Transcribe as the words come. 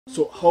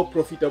So how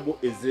profitable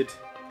is it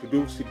to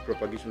do seed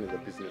propagation as a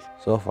business?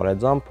 So for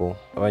example,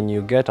 when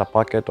you get a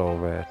packet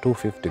of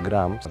 250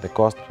 grams, the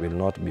cost will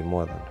not be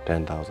more than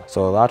 10,000.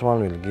 So that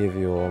one will give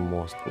you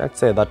almost, let's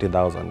say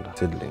 30,000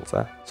 seedlings.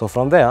 So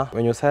from there,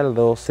 when you sell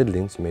those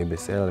seedlings, maybe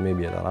sell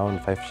maybe at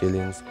around 5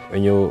 shillings.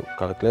 When you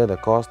calculate the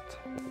cost,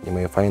 you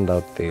may find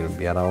out they'll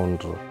be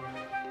around,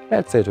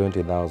 let's say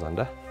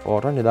 20,000. For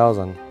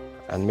 20,000,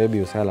 and maybe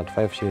you sell at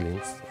 5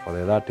 shillings for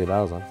the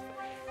 30,000.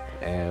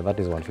 That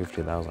is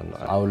 150,000.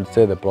 I would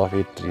say the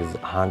profit is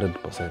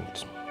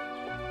 100%.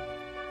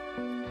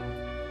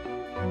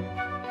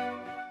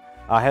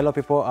 Hello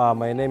people,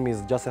 my name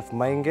is Joseph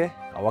Mainge.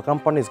 Our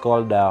company is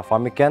called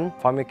Farmiken.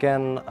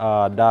 Farmiken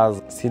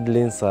does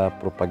seedlings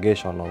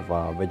propagation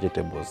of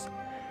vegetables,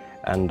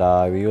 and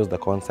we use the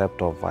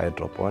concept of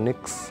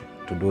hydroponics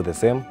to do the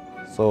same.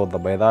 So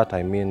by that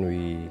I mean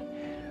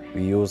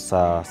we use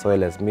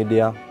soil as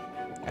media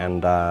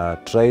and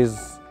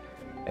trays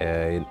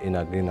in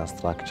a greener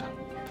structure.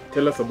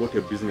 Tell us about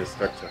your business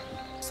structure.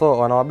 So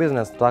on our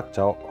business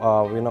structure,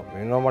 we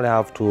normally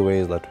have two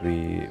ways that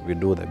we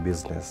do the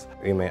business.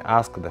 We may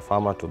ask the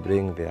farmer to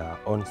bring their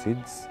own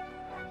seeds,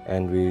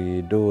 and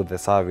we do the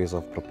service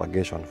of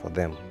propagation for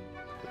them.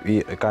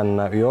 We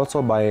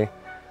also buy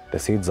the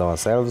seeds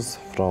ourselves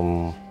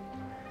from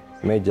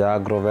major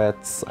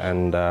agrovets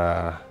and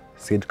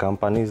seed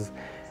companies,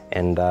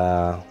 and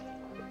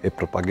we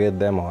propagate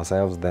them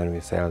ourselves, then we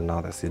sell now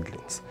the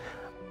seedlings.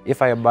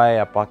 If I buy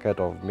a packet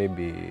of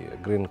maybe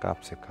green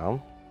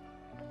capsicum,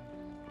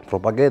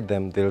 propagate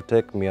them, they'll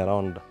take me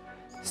around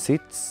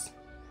 6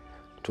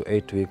 to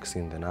 8 weeks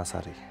in the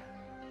nursery.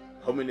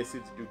 How many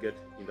seeds do you get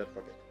in that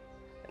packet?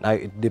 Now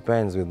it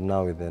depends with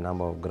the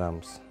number of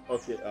grams.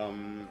 Okay.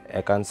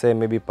 I can say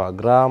maybe per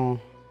gram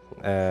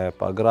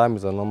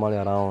is normally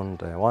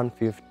around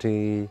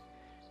 150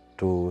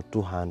 to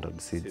 200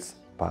 seeds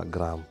per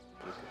gram.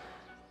 Okay.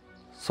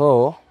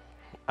 So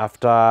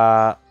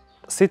after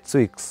 6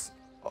 weeks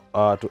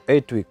to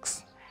 8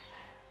 weeks,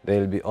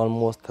 they'll be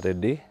almost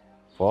ready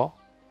for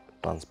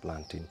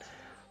transplanting.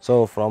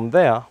 So from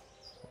there,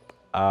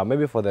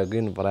 maybe for the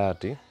green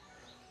variety,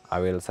 I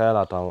will sell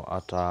at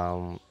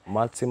a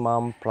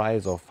maximum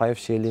price of 5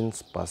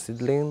 shillings per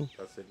seedling,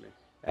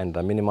 and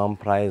the minimum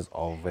price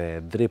of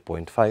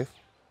 3.5,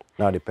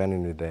 now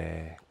depending on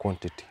the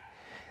quantity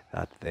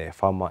that the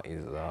farmer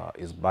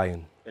is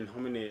buying. And how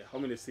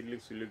many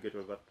seedlings will you get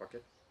with that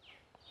packet?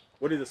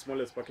 What is the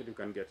smallest packet you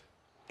can get?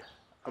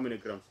 How many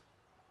grams?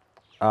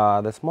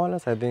 The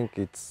smallest, I think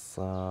it's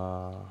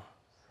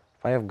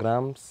 5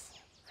 grams.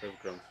 5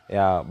 grams.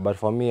 Yeah, but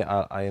for me,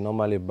 I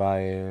normally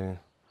buy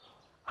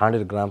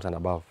 100 grams and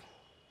above.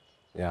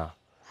 Yeah.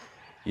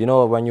 You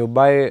know, when you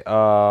buy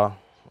a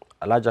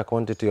larger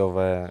quantity of,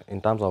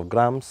 in terms of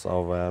grams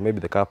of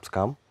maybe the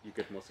capsicum, you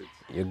get more seeds.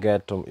 You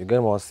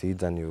get more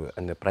seeds,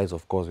 and the price,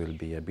 of course, will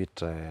be a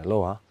bit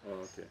lower.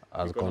 Oh, okay.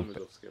 Economies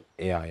of scale.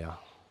 Yeah, yeah.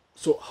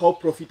 So how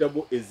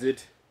profitable is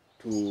it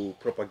to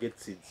propagate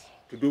seeds?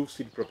 To do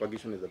seed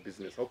propagation as a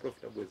business, how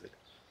profitable is it?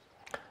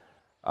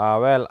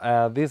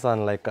 Well, these are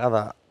like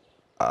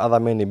other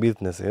many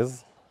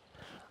businesses.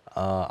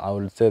 I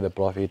would say the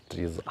profit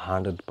is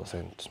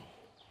 100%.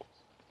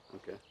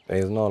 Okay. There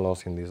is no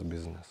loss in this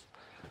business,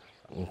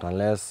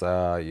 unless you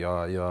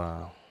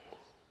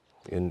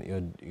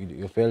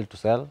fail to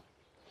sell,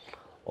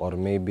 or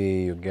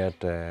maybe you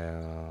get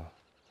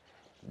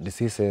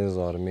diseases,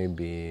 or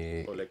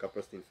maybe like a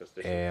pest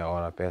infestation,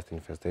 or a pest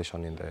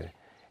infestation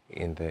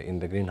in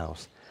the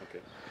greenhouse.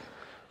 Okay.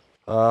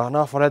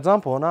 Now, for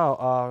example,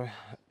 now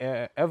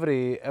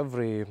every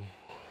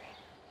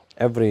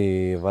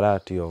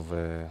variety of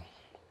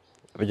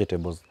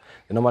vegetables,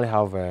 they normally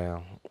have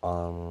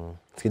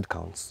seed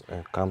counts when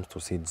it comes to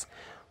seeds.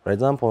 For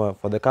example,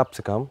 for the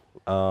capsicum,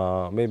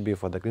 maybe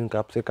for the green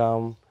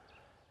capsicum,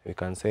 we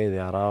can say they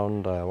are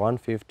around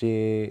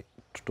 150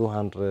 to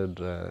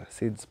 200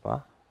 seeds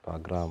per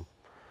gram.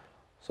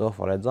 So,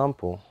 for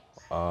example,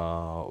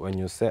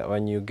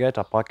 when you get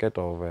a packet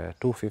of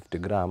 250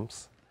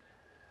 grams,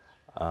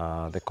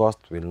 the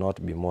cost will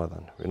not be more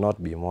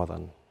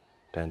than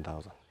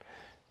 10,000.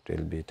 It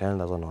will be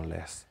 10,000 or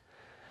less.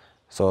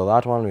 So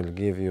that one will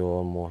give you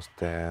almost,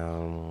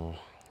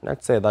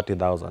 let's say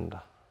 30,000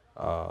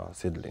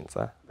 seedlings.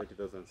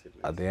 30,000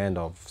 seedlings. At the end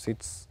of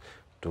 6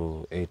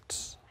 to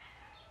 8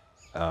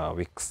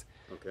 weeks.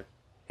 Okay.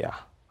 Yeah.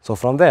 So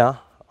from there,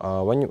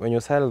 when you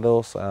sell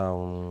those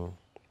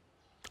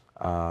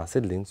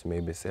seedlings,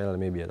 maybe sell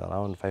maybe at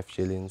around 5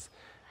 shillings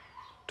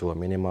to a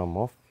minimum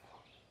of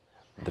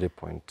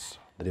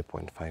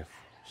 3.5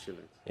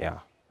 shillings. Yeah.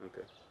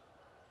 Okay.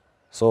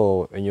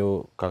 So when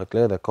you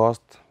calculate the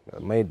cost, the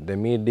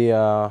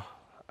media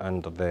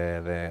and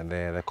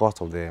the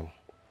cost of the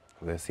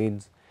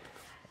seeds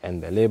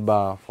and the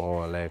labor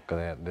for like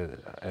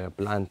the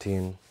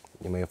planting,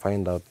 you may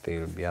find out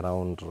they'll be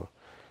around,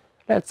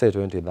 let's say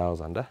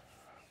 20,000.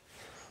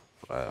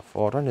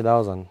 For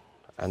 20,000,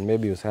 and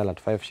maybe you sell at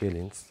 5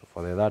 shillings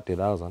for the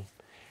 30,000.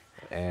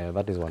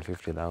 That is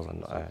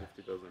 150,000.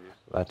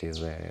 That is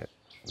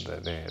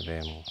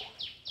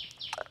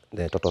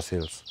the total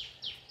sales.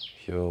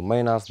 If you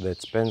minus the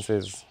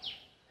expenses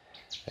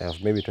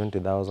of maybe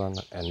 20,000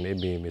 and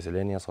maybe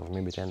miscellaneous of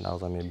maybe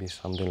 10,000, maybe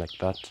something like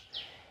that,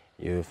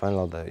 you find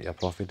out that your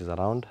profit is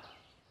around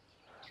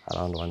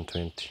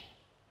 120.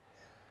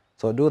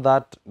 So do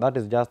that. That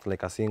is just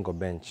like a single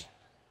bench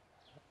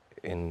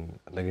in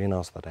the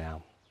greenhouse that I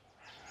am.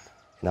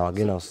 In our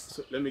greenhouse,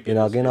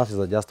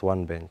 is just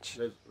one bench.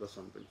 That's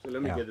one bench. So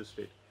let me get this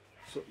straight.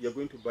 So you're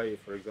going to buy,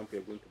 for example,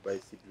 you're going to buy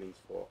seedlings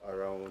for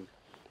around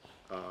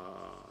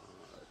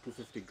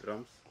 250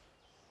 grams.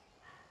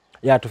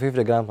 Yeah,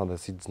 250 grams of the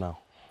seeds now.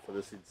 For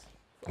the seeds.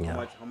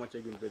 Yeah. How much are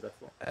you going to buy that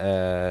for?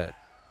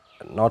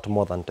 Not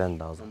more than 10,000.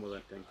 Not more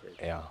than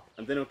 10K. Yeah.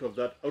 And then out of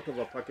a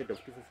packet of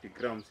 250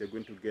 grams, you're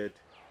going to get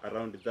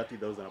around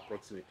 30,000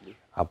 approximately.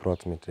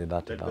 Approximately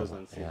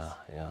 30,000. Yeah,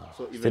 yeah.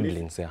 So even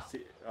Seedlings, yeah.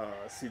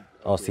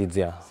 Seeds,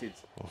 yeah.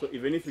 Seeds. So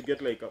even if you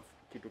get like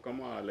kitu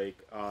kama like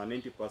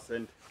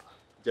 90%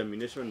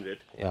 germination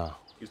rate, yeah,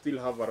 you still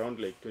have around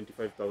like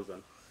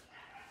 25,000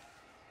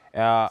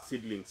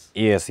 seedlings.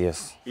 Yes.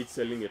 Each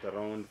selling at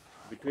around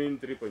between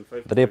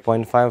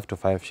 3.5 to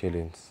 5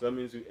 shillings. So that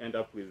means you end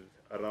up with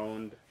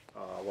around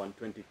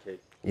 120K.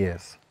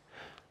 Yes.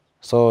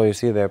 So you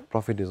see the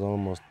profit is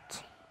almost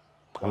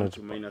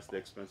to minus the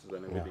expenses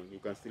and everything. You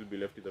can still be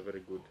left with a very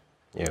good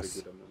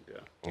amount.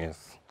 Yeah.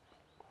 Yes.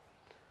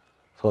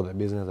 So the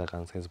business, I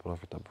can say, is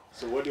profitable.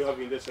 So what do you have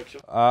in this section?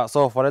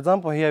 So for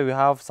example, here we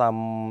have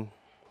some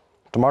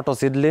tomato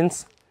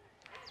seedlings.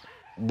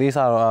 These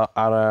are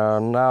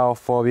now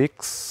 4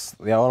 weeks.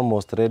 They are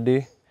almost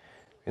ready.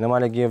 We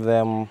normally give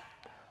them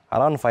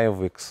around 5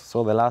 weeks.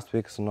 So the last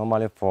week is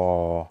normally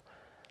for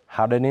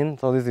hardening.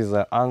 So this is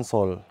an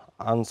unsold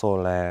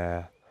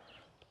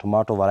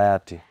tomato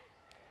variety.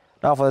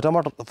 Now for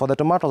the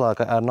tomatoes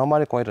are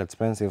normally quite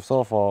expensive.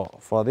 So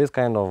for this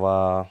kind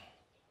of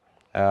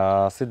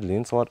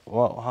seedlings,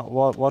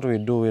 what we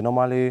do, we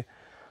normally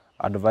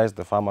advise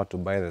the farmer to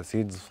buy the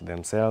seeds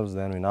themselves.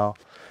 Then we now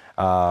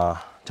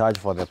charge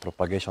for the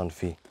propagation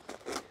fee.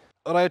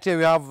 Right here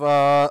we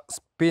have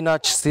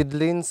spinach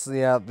seedlings.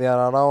 Yeah, they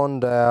are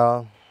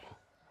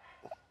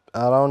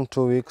around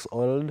 2 weeks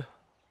old.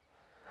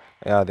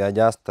 Yeah, they are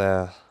just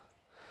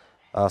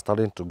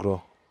starting to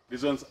grow.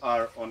 These ones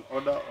are on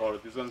order, or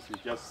these ones you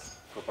just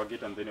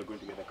propagate and then you're going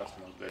to get the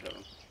customers later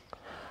on?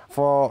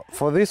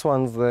 For these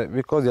ones,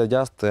 because they're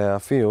just a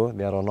few,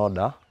 they are on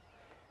order.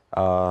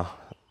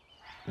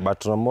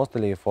 But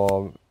mostly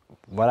for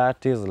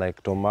varieties like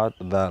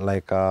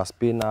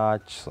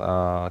spinach,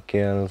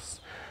 kales,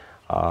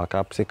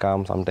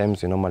 capsicum,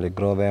 sometimes you normally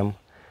grow them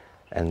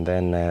and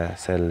then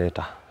sell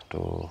later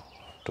to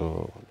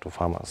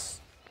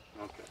farmers.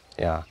 Okay.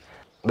 Yeah.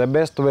 The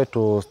best way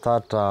to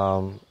start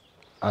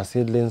a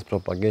seedlings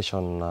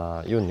propagation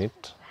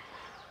unit,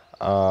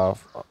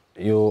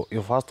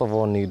 you first of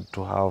all need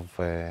to have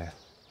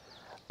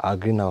a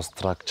greenhouse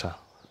structure.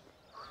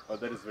 Oh,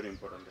 that is very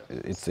important.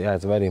 Yeah.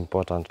 It's very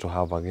important to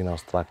have a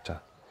greenhouse structure.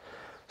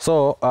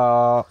 So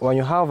when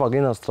you have a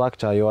greenhouse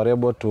structure, you are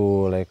able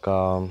to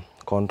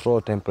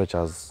control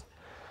temperatures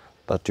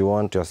that you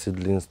want your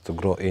seedlings to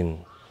grow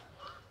in.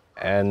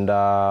 And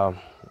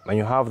when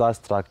you have that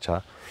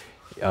structure,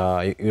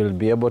 you'll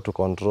be able to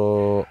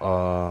control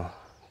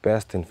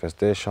pest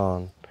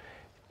infestation,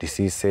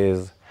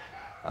 diseases,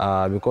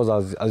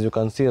 because as you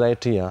can see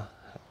right here,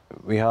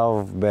 we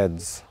have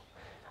beds,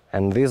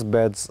 and these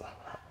beds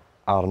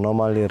are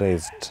normally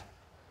raised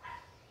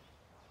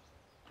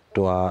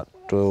to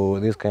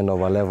this kind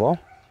of a level.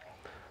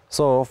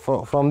 So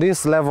from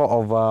this level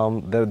of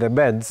the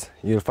beds,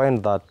 you'll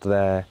find that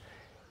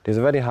it is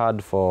very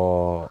hard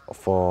for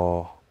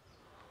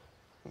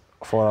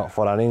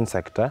an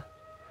insect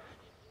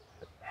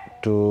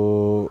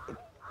to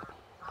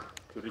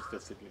reach the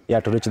seedlings. Yeah,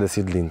 to reach the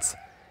seedlings,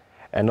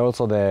 and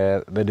also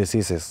the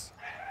diseases.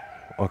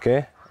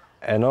 Okay,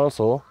 and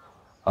also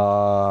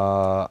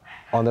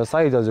on the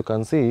sides, as you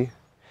can see,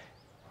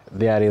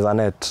 there is a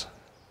net.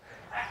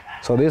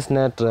 So this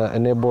net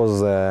enables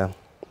the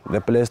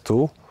place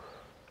to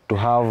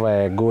have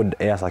a good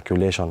air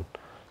circulation.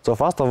 So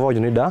first of all, you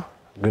need a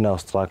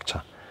greenhouse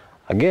structure.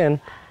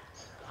 Again,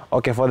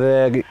 okay, for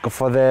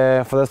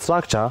the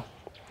structure,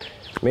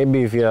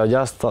 maybe if you are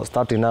just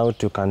starting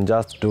out, you can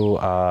just do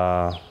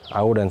a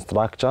wooden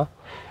structure.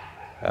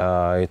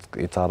 It's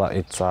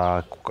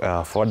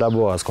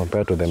affordable as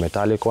compared to the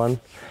metallic one.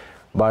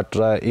 But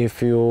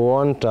if you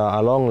want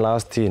a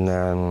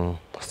long-lasting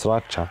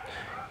structure,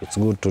 it's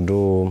good to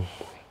do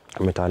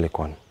a metallic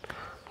one.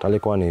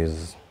 Metallic one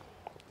is...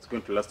 It's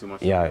going to last you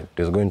much longer. Yeah, it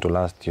is going to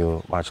last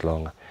you much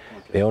longer.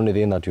 Okay. The only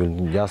thing that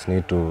you just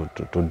need to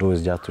do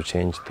is just to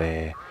change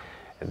the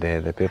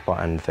paper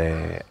and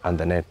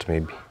the net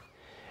maybe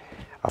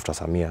after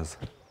some years.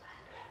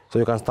 So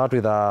you can start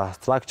with a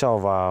structure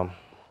of a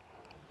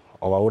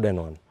wooden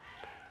one.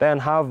 Then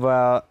have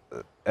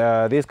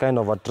this kind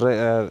of a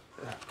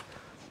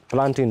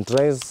planting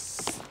trays.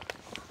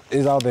 This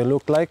is how they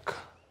look like.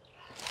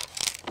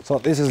 So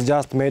this is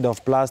just made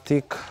of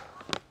plastic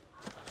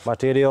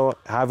material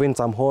having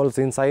some holes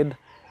inside.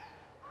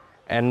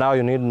 And now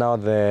you need now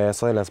the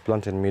soil as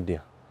planting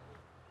media.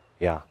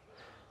 Yeah.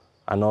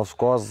 And of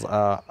course,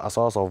 a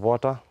source of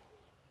water.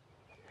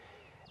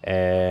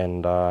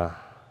 And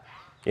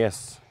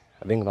yes,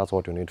 I think that's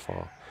what you need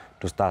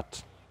to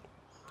start.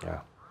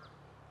 Yeah.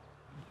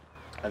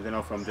 And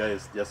then from there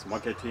is just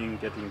marketing,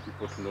 getting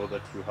people to know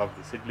that you have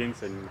the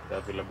seedlings and they're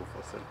available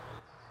for sale.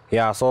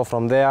 Yeah, so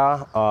from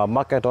there,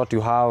 market what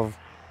you have,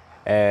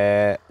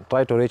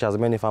 try to reach as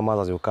many farmers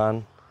as you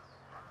can.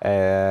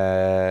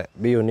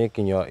 Be unique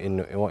in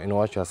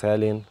what you're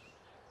selling,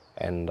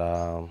 and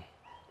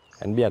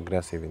be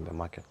aggressive in the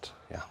market.